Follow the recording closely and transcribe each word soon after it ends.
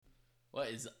What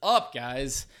is up,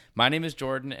 guys? My name is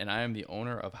Jordan, and I am the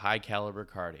owner of High Caliber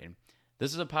Carding.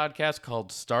 This is a podcast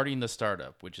called Starting the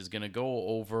Startup, which is going to go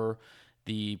over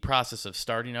the process of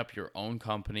starting up your own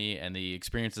company and the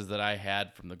experiences that I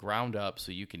had from the ground up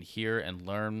so you can hear and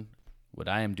learn what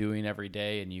I am doing every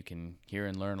day, and you can hear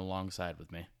and learn alongside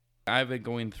with me. I've been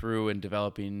going through and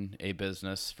developing a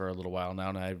business for a little while now,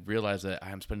 and I realize that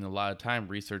I'm spending a lot of time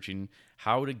researching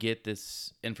how to get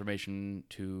this information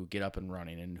to get up and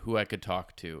running and who I could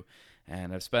talk to.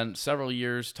 And I've spent several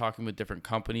years talking with different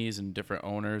companies and different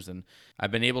owners, and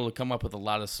I've been able to come up with a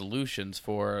lot of solutions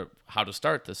for how to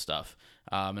start this stuff.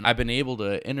 And I've been able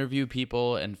to interview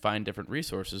people and find different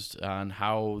resources on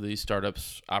how these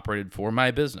startups operated for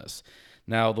my business.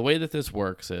 Now, the way that this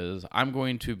works is I'm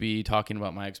going to be talking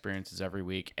about my experiences every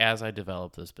week as I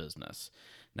develop this business.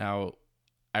 Now,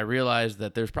 I realize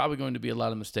that there's probably going to be a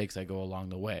lot of mistakes that go along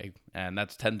the way, and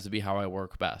that tends to be how I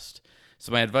work best.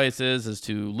 So my advice is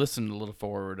to listen a little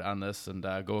forward on this and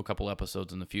go a couple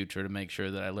episodes in the future to make sure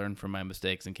that I learn from my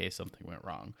mistakes in case something went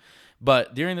wrong.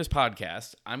 But during this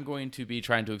podcast, I'm going to be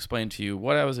trying to explain to you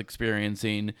what I was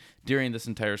experiencing during this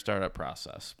entire startup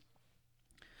process.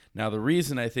 Now, the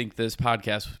reason I think this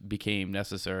podcast became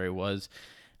necessary was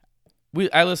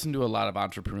I listen to a lot of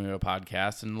entrepreneurial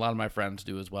podcasts, and a lot of my friends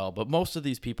do as well, but most of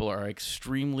these people are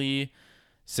extremely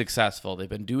successful. They've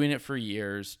been doing it for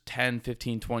years, 10,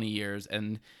 15, 20 years,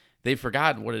 and they've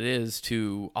forgotten what it is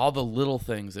to all the little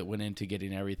things that went into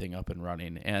getting everything up and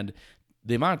running. And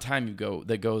the amount of time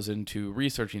that goes into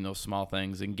researching those small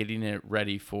things and getting it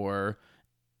ready for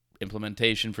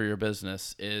implementation for your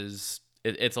business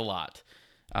it's a lot.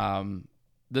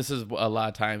 This is a lot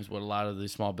of times what a lot of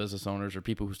these small business owners or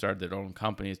people who started their own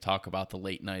companies talk about, the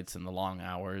late nights and the long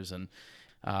hours.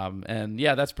 And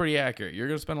yeah, that's pretty accurate. You're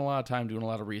going to spend a lot of time doing a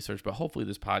lot of research, but hopefully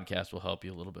this podcast will help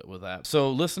you a little bit with that.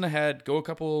 So listen ahead,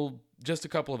 just a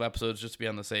couple of episodes just to be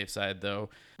on the safe side though.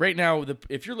 Right now,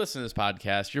 if you're listening to this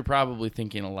podcast, you're probably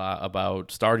thinking a lot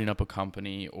about starting up a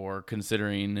company or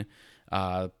considering,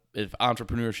 if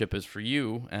entrepreneurship is for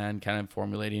you and kind of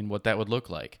formulating what that would look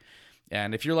like.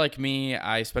 And if you're like me,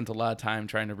 I spent a lot of time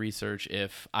trying to research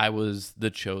if I was the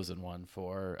chosen one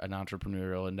for an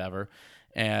entrepreneurial endeavor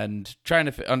and trying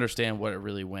to understand what it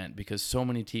really went, because so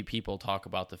many people talk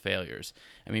about the failures.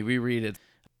 I mean, we read it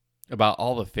about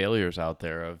all the failures out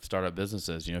there of startup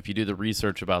businesses. If you do the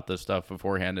research about this stuff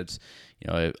beforehand, it's,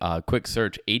 a quick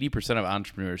search, 80% of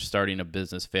entrepreneurs starting a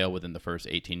business fail within the first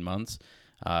 18 months.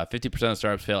 50% of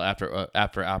startups fail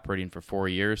after operating for 4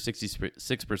 years.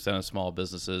 66% of small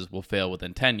businesses will fail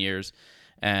within 10 years,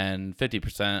 and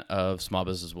 50% of small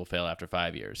businesses will fail after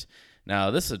 5 years. Now,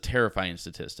 this is a terrifying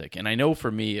statistic, and I know for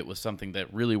me it was something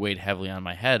that really weighed heavily on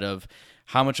my head of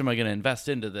how much am I going to invest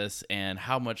into this, and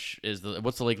how much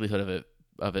what's the likelihood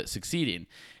of it succeeding.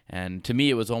 And to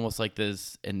me, it was almost like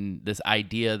this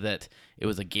idea that it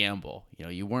was a gamble.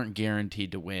 You weren't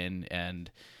guaranteed to win,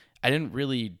 and I didn't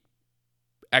really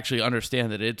actually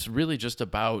understand that it's really just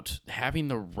about having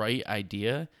the right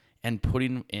idea and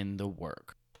putting in the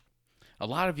work. A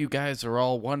lot of you guys are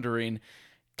all wondering,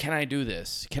 can I do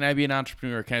this? Can I be an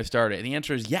entrepreneur? Can I start it? And the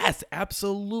answer is yes,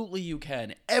 absolutely you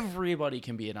can. Everybody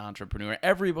can be an entrepreneur.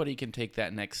 Everybody can take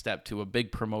that next step to a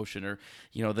big promotion or,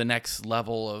 the next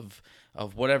level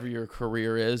of whatever your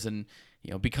career is and,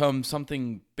 become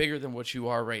something bigger than what you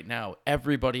are right now.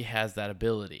 Everybody has that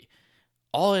ability.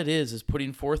 All it is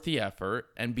putting forth the effort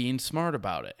and being smart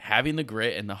about it. Having the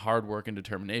grit and the hard work and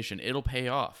determination, it'll pay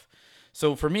off.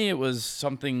 So for me, it was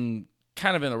something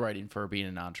kind of in the writing for being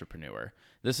an entrepreneur.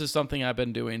 This is something I've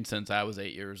been doing since I was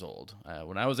 8 years old.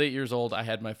 When I was 8 years old, I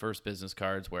had my first business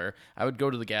cards where I would go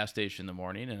to the gas station in the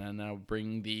morning and then I would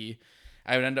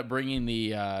end up bringing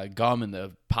the gum and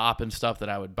the pop and stuff that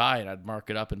I would buy, and I'd mark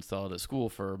it up and sell it at school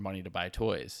for money to buy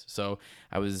toys. So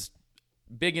I was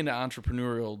big into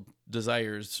entrepreneurial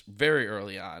desires very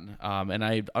early on. And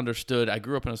I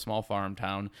grew up in a small farm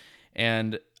town,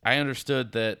 and I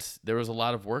understood that there was a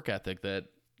lot of work ethic that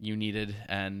you needed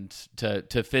and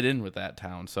to fit in with that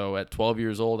town. So at 12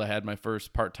 years old, I had my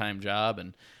first part-time job,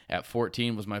 and at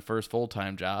 14 was my first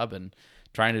full-time job, and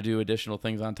trying to do additional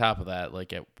things on top of that.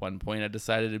 Like at one point I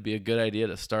decided it'd be a good idea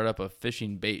to start up a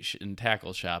fishing bait and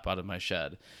tackle shop out of my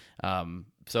shed.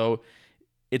 So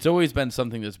it's always been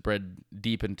something that's bred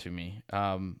deep into me.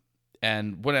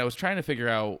 And when I was trying to figure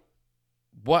out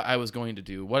what I was going to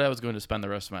do, what I was going to spend the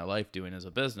rest of my life doing as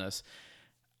a business,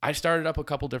 I started up a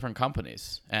couple different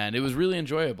companies, and it was really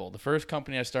enjoyable. The first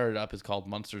company I started up is called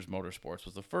Munsters Motorsports. It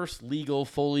was the first legal,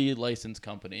 fully licensed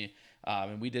company,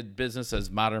 and we did business as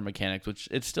Modern Mechanics, which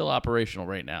it's still operational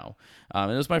right now.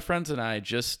 And it was my friends and I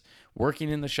just working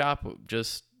in the shop,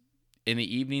 just in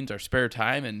the evenings, our spare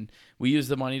time, and we used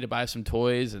the money to buy some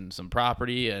toys and some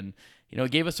property, and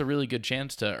it gave us a really good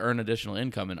chance to earn additional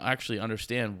income and actually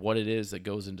understand what it is that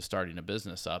goes into starting a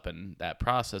business up and that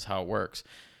process, how it works.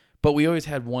 But we always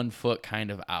had one foot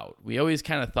kind of out. We always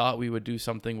kind of thought we would do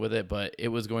something with it, but it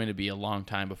was going to be a long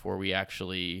time before we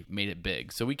actually made it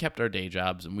big. So we kept our day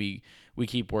jobs, and we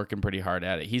keep working pretty hard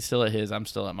at it. He's still at his, I'm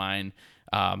still at mine.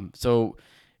 So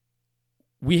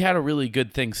we had a really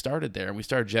good thing started there, and we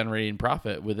started generating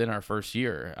profit within our first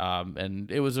year.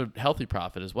 And it was a healthy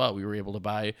profit as well. We were able to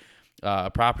buy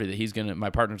a property that my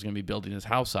partner's going to be building his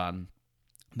house on,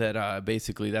 that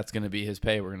basically that's going to be his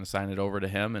pay. We're going to sign it over to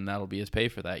him, and that'll be his pay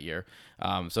for that year.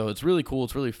 So it's really cool.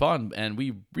 It's really fun. And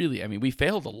we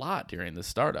failed a lot during the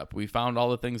startup. We found all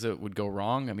the things that would go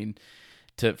wrong.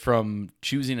 From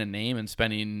choosing a name and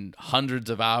spending hundreds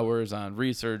of hours on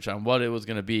research on what it was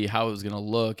going to be, how it was going to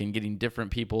look, and getting different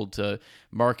people to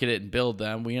market it and build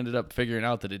them, we ended up figuring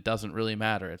out that it doesn't really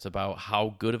matter. It's about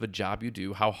how good of a job you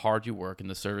do, how hard you work, and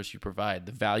the service you provide,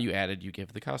 the value added you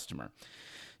give the customer.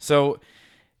 So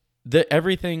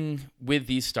everything with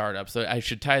these startups, I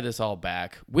should tie this all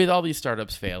back. With all these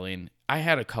startups failing, I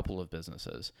had a couple of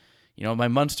businesses. My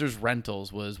Munsters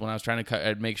Rentals was when I was trying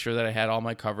to make sure that I had all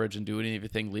my coverage and doing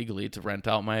everything legally to rent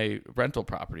out my rental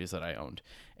properties that I owned.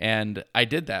 And I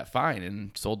did that fine and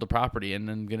sold the property, and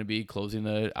I'm going to be closing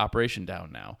the operation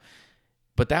down now.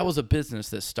 But that was a business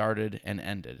that started and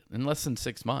ended in less than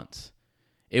 6 months.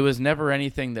 It was never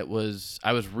anything that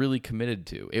I was really committed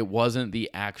to. It wasn't the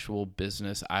actual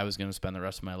business I was going to spend the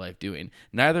rest of my life doing.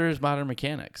 Neither is Modern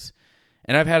Mechanics.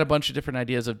 And I've had a bunch of different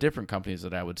ideas of different companies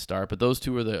that I would start, but those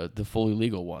two are the fully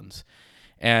legal ones.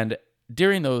 And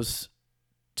during those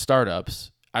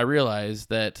startups, I realized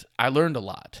that I learned a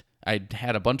lot. I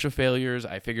had a bunch of failures.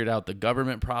 I figured out the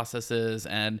government processes,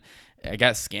 and I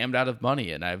got scammed out of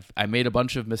money. And I made a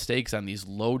bunch of mistakes on these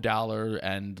low dollar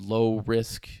and low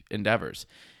risk endeavors.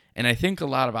 And I think a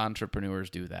lot of entrepreneurs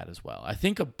do that as well. I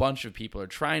think a bunch of people are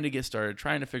trying to get started,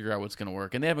 trying to figure out what's going to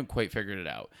work, and they haven't quite figured it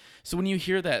out. So when you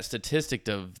hear that statistic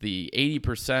of the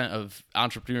 80% of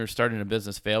entrepreneurs starting a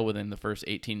business fail within the first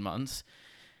 18 months,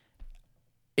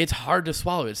 it's hard to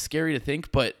swallow. It's scary to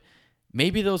think, but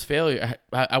maybe those failures,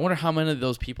 I wonder how many of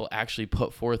those people actually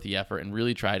put forth the effort and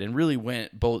really tried and really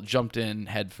jumped in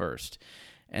head first.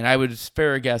 And I would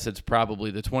fair guess it's probably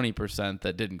the 20%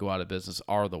 that didn't go out of business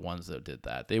are the ones that did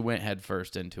that. They went head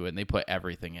first into it, and they put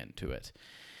everything into it.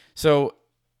 So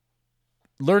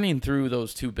learning through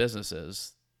those two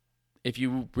businesses, if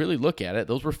you really look at it,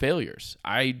 those were failures.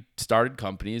 I started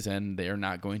companies, and they are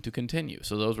not going to continue.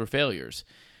 So those were failures.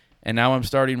 And now I'm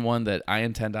starting one that I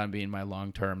intend on being my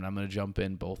long term, and I'm going to jump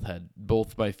in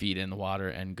both my feet in the water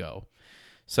and go.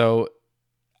 So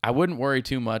I wouldn't worry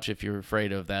too much if you're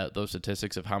afraid of those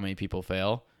statistics of how many people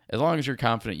fail. As long as you're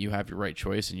confident you have your right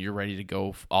choice and you're ready to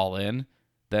go all in,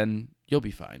 then you'll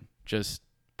be fine. Just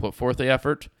put forth the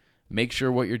effort, make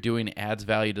sure what you're doing adds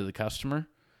value to the customer,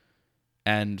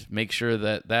 and make sure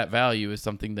that that value is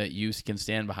something that you can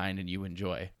stand behind and you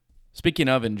enjoy. Speaking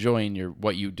of enjoying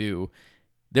what you do,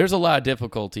 there's a lot of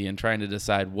difficulty in trying to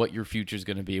decide what your future is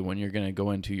going to be when you're going to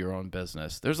go into your own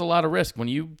business. There's a lot of risk. When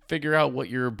you figure out what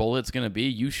your bullet's going to be,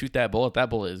 you shoot that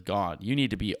bullet is gone. You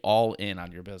need to be all in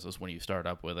on your business when you start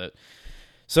up with it.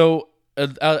 So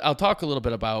I'll talk a little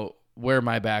bit about where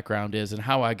my background is and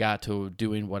how I got to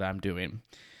doing what I'm doing.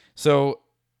 So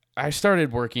I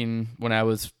started working when I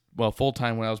was,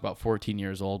 full-time when I was about 14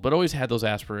 years old, but always had those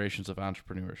aspirations of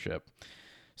entrepreneurship.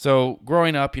 So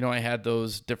growing up, I had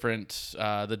those different,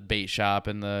 the bait shop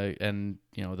and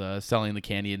the selling the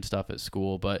candy and stuff at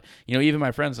school. But, even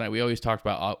my friends and I, we always talked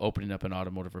about opening up an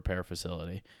automotive repair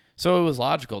facility. So it was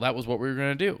logical. That was what we were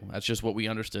going to do. That's just what we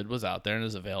understood was out there and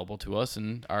is available to us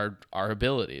and our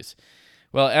abilities.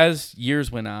 Well, as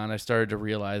years went on, I started to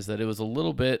realize that it was a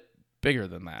little bit bigger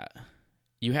than that.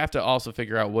 You have to also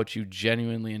figure out what you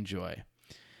genuinely enjoy.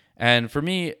 And for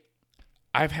me,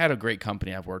 I've had a great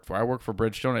company I've worked for. I work for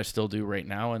Bridgestone. I still do right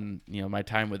now. And, my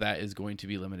time with that is going to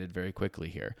be limited very quickly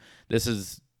here. This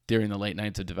is during the late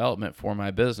nights of development for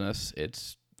my business.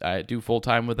 I do full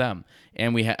time with them.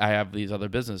 And I have these other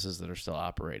businesses that are still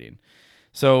operating.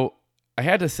 So I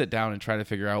had to sit down and try to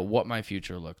figure out what my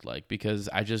future looked like because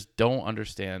I just don't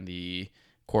understand the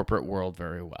corporate world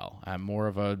very well. I'm more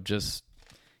of just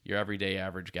your everyday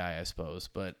average guy, I suppose.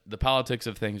 But the politics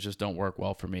of things just don't work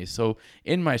well for me. So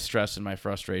in my stress and my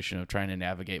frustration of trying to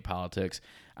navigate politics,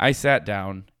 I sat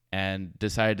down and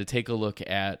decided to take a look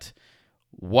at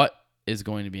what is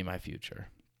going to be my future.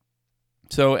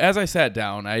 So as I sat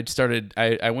down,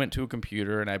 I went to a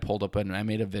computer and I pulled up and I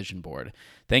made a vision board.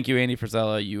 Thank you, Andy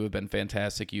Frisella. You have been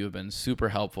fantastic. You have been super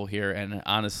helpful here. And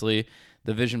honestly,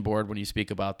 the vision board, when you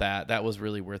speak about that, that was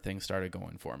really where things started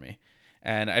going for me.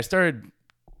 And I started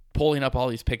pulling up all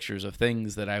these pictures of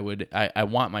things that I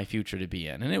want my future to be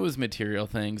in. And it was material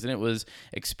things, and it was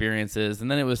experiences, and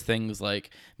then it was things like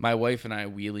my wife and I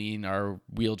wheeling our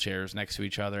wheelchairs next to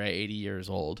each other at 80 years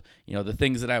old. You know, the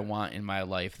things that I want in my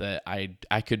life that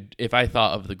I could, if I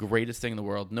thought of the greatest thing in the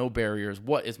world, no barriers,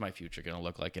 what is my future going to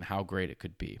look like and how great it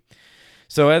could be.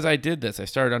 So as I did this, I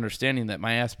started understanding that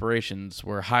my aspirations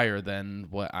were higher than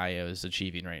what I was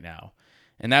achieving right now.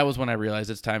 And that was when I realized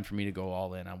it's time for me to go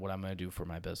all in on what I'm going to do for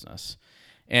my business.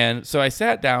 And so I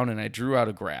sat down and I drew out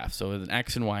a graph, so with an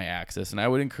X and Y axis, and I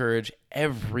would encourage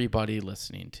everybody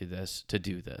listening to this to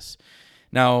do this.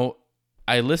 Now,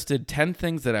 I listed 10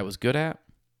 things that I was good at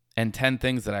and 10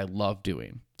 things that I love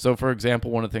doing. So, for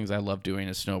example, one of the things I love doing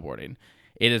is snowboarding.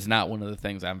 It is not one of the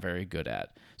things I'm very good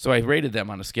at. So I rated them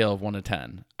on a scale of 1 to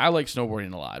 10. I like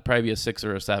snowboarding a lot. It'd probably be a 6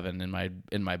 or a 7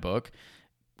 in my book.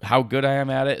 How good I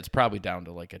am at it, it's probably down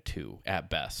to like a 2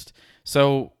 at best.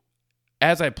 So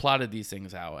as I plotted these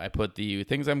things out, I put the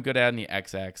things I'm good at on the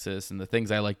x-axis and the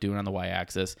things I like doing on the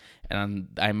y-axis, and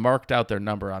I marked out their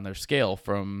number on their scale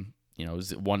from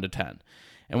 1 to 10.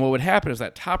 And what would happen is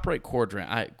that top right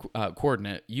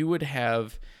coordinate, you would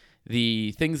have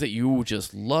the things that you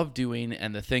just love doing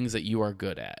and the things that you are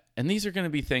good at. And these are going to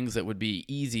be things that would be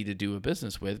easy to do a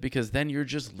business with, because then you're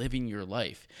just living your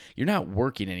life. You're not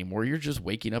working anymore. You're just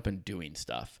waking up and doing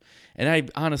stuff. And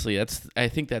I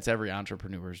think that's every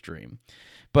entrepreneur's dream.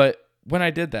 But when I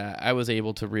did that, I was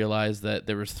able to realize that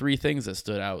there was 3 things that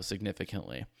stood out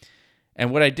significantly.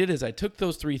 And what I did is I took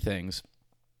those 3 things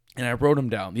and I wrote them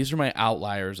down. These are my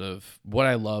outliers of what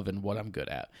I love and what I'm good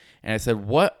at. And I said,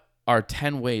 what are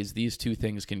 10 ways these 2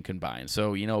 things can combine?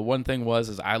 So, one thing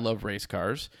is I love race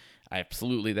cars.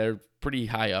 They're pretty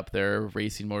high up there,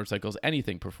 racing motorcycles,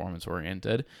 anything performance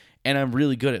oriented. And I'm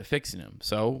really good at fixing them.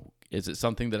 So is it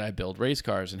something that I build race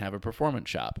cars and have a performance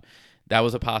shop? That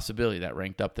was a possibility that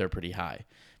ranked up there pretty high.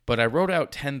 But I wrote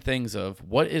out 10 things of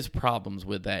what is problems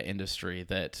with that industry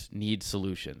that need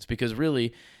solutions, because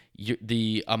really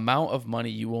the amount of money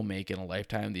you will make in a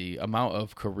lifetime, the amount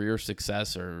of career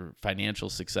success or financial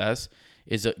success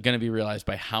is going to be realized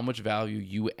by how much value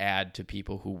you add to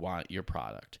people who want your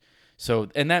product. So,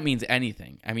 and that means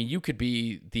anything. I mean, you could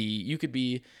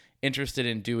be interested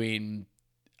in doing,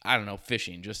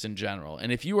 fishing just in general.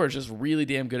 And if you are just really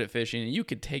damn good at fishing and you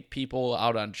could take people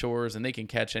out on shores and they can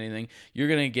catch anything, you're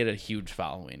going to get a huge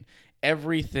following.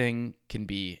 Everything can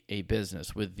be a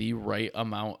business with the right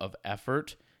amount of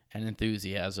effort and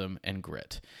enthusiasm and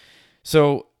grit.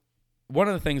 So one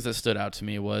of the things that stood out to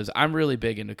me was I'm really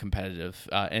big into competitive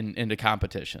and into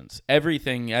competitions.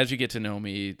 Everything, as you get to know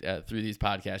me through these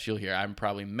podcasts, you'll hear I'm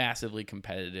probably massively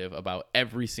competitive about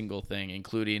every single thing,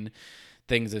 including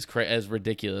things as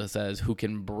ridiculous as who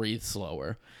can breathe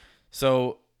slower.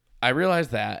 So I realized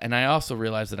that, and I also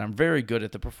realized that I'm very good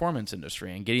at the performance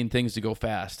industry and getting things to go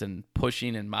fast and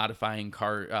pushing and modifying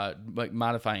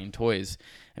modifying toys.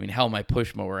 I mean, hell, my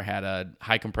push mower had a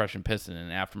high compression piston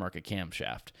and an aftermarket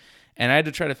camshaft, and I had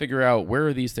to try to figure out where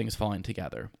are these things falling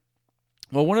together.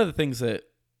 Well, one of the things that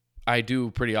I do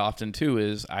pretty often too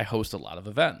is I host a lot of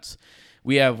events.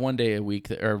 We have one day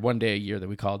a year that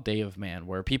we call Day of Man,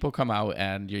 where people come out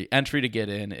and your entry to get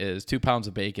in is 2 pounds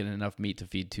of bacon and enough meat to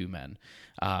feed 2 men.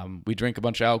 We drink a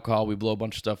bunch of alcohol, we blow a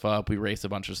bunch of stuff up, we race a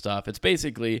bunch of stuff. It's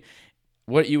basically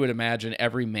what you would imagine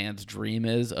every man's dream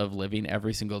is of living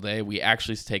every single day. We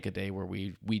actually take a day where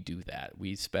we do that.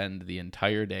 We spend the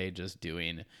entire day just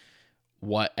doing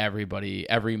what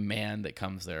every man that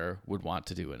comes there would want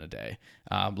to do in a day.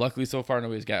 Luckily, so far,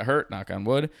 nobody's got hurt, knock on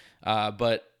wood.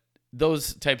 But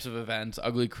those types of events,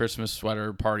 ugly Christmas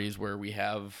sweater parties where we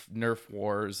have Nerf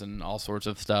wars and all sorts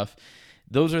of stuff,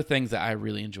 those are things that I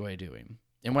really enjoy doing.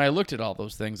 And when I looked at all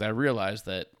those things, I realized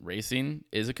that racing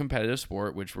is a competitive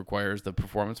sport, which requires the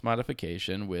performance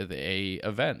modification with a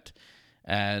event.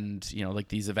 And, like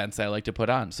these events I like to put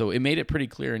on. So it made it pretty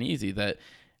clear and easy that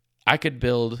I could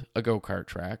build a go-kart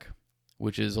track,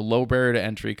 which is a low barrier to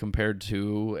entry compared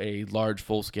to a large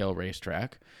full-scale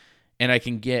racetrack. And I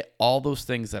can get all those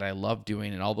things that I love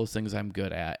doing and all those things I'm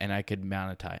good at, and I could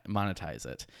monetize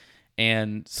it.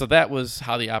 And so that was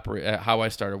how I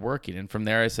started working. And from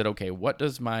there I said, okay, what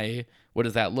does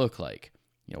that look like?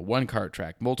 One kart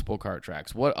track, multiple kart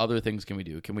tracks. What other things can we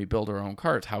do? Can we build our own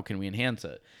karts? How can we enhance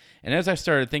it? And as I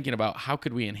started thinking about how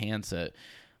could we enhance it,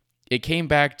 it came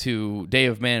back to Day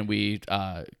of Man. We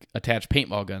attached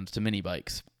paintball guns to mini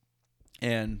bikes.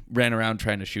 and ran around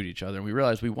trying to shoot each other. And we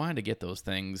realized we wanted to get those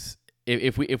things.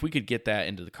 If we could get that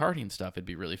into the karting stuff, it'd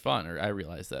be really fun. Or I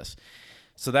realized this.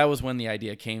 So that was when the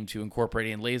idea came to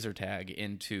incorporating laser tag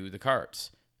into the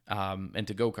karts,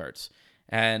 into go-karts.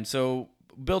 And so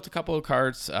built a couple of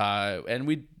karts,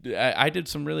 and I did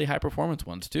some really high performance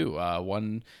ones too.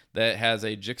 One that has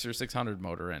a Gixxer 600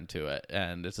 motor into it,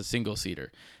 and it's a single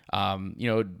seater.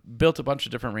 Built a bunch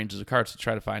of different ranges of karts to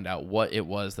try to find out what it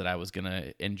was that I was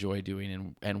gonna enjoy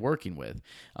doing and working with.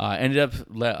 Ended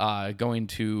up going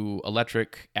to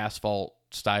electric asphalt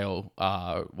style,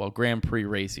 Grand Prix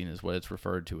racing is what it's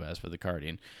referred to as for the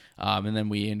karting. And then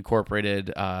we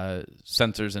incorporated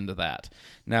sensors into that.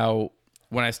 Now,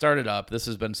 when I started up, this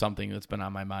has been something that's been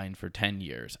on my mind for 10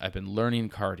 years. I've been learning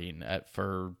karting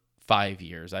for 5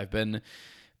 years. I've been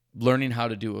learning how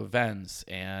to do events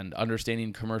and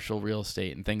understanding commercial real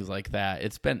estate and things like that.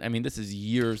 This is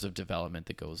years of development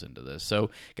that goes into this.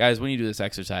 So guys, when you do this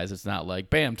exercise, it's not like,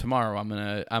 bam, tomorrow I'm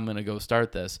going to go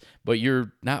start this, but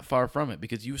you're not far from it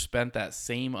because you spent that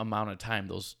same amount of time,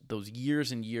 those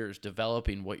years and years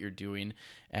developing what you're doing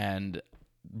and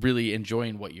really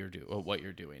enjoying what you're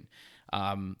doing.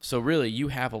 So really, you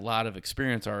have a lot of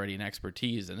experience already and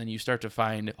expertise, and then you start to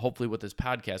find, hopefully what this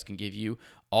podcast can give you,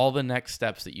 all the next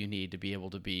steps that you need to be able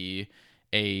to be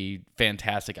a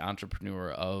fantastic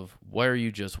entrepreneur of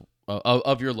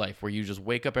your life, where you just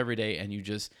wake up every day and you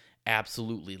just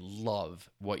absolutely love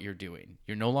what you're doing.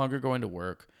 You're no longer going to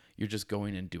work. You're just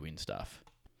going and doing stuff.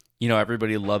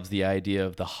 Everybody loves the idea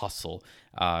of the hustle.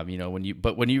 When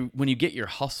you get your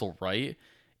hustle right,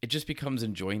 it just becomes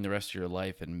enjoying the rest of your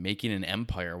life and making an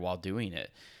empire while doing it.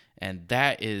 And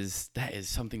that is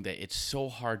something that it's so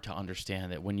hard to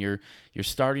understand, that when you're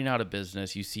starting out a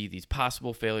business, you see these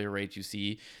possible failure rates, you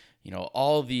see,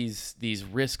 all these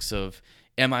risks of,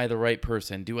 am I the right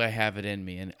person? Do I have it in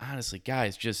me? And honestly,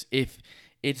 guys, just if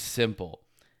it's simple,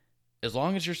 as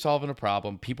long as you're solving a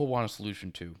problem people want a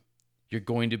solution to, you're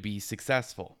going to be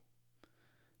successful.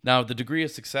 Now, the degree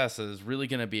of success is really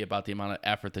going to be about the amount of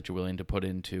effort that you're willing to put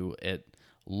into it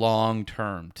long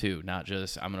term too, not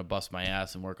just I'm going to bust my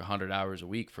ass and work 100 hours a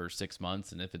week for 6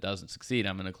 months, and if it doesn't succeed,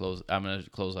 I'm going to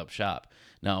close up shop.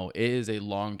 No, it is a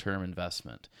long-term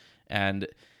investment. And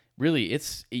really,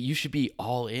 you should be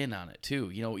all in on it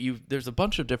too. There's a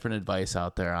bunch of different advice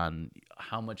out there on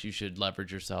how much you should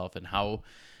leverage yourself and how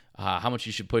much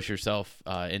you should push yourself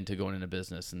into going into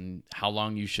business, and how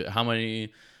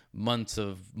many months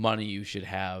of money you should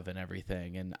have and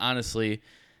everything. And honestly,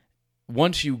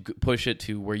 once you push it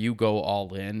to where you go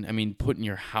all in, putting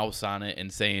your house on it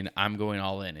and saying, I'm going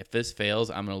all in. If this fails,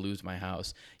 I'm going to lose my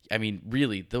house.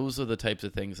 Really, those are the types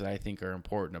of things that I think are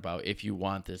important about if you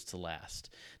want this to last.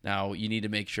 Now, you need to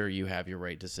make sure you have your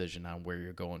right decision on where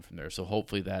you're going from there. So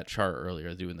hopefully that chart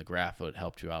earlier, doing the graph, would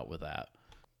help you out with that.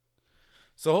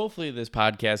 So hopefully this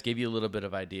podcast gave you a little bit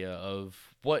of idea of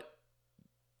what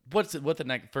the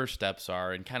next first steps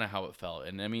are and kind of how it felt.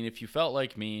 And if you felt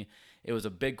like me, it was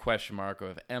a big question mark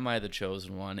of, am I the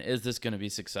chosen one? Is this going to be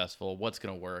successful? What's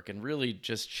going to work? And really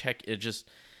just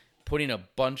putting a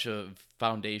bunch of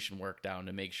foundation work down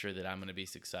to make sure that I'm going to be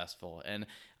successful. And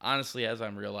honestly, as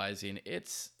I'm realizing,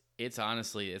 it's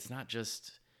not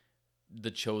just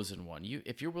the chosen one.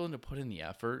 If you're willing to put in the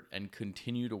effort and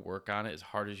continue to work on it as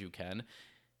hard as you can,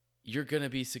 you're going to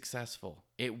be successful.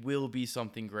 It will be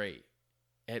something great.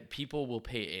 People will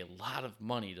pay a lot of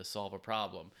money to solve a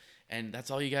problem. And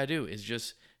that's all you got to do is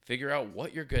just figure out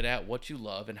what you're good at, what you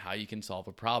love, and how you can solve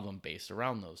a problem based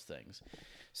around those things.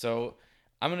 So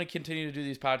I'm going to continue to do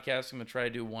these podcasts. I'm going to try to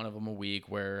do one of them a week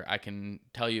where I can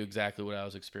tell you exactly what I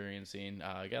was experiencing.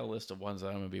 I got a list of ones that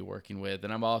I'm going to be working with.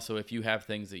 And I'm also, if you have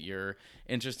things that you're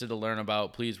interested to learn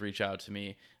about, please reach out to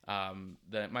me.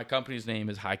 My company's name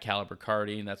is High Caliber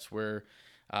Karting. That's where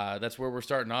we're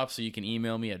starting off. So you can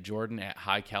email me at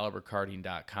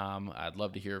jordan@highcaliberkarting.com. I'd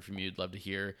love to hear from you. I'd love to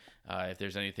hear if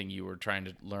there's anything you were trying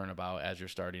to learn about as you're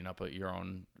starting up your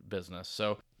own business.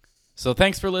 So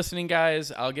thanks for listening,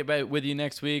 guys. I'll get back with you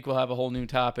next week. We'll have a whole new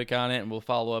topic on it, and we'll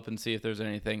follow up and see if there's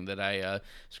anything that I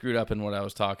screwed up in what I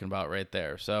was talking about right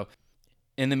there. So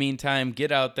in the meantime,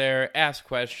 get out there, ask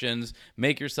questions,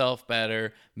 make yourself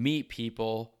better, meet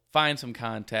people, find some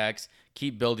contacts,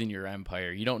 keep building your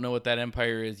empire. You don't know what that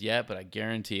empire is yet, but I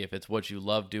guarantee if it's what you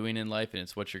love doing in life and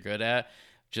it's what you're good at,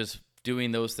 just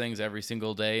doing those things every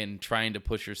single day and trying to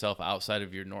push yourself outside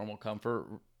of your normal comfort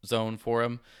zone for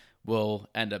them will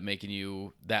end up making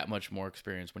you that much more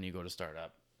experienced when you go to start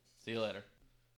up. See you later.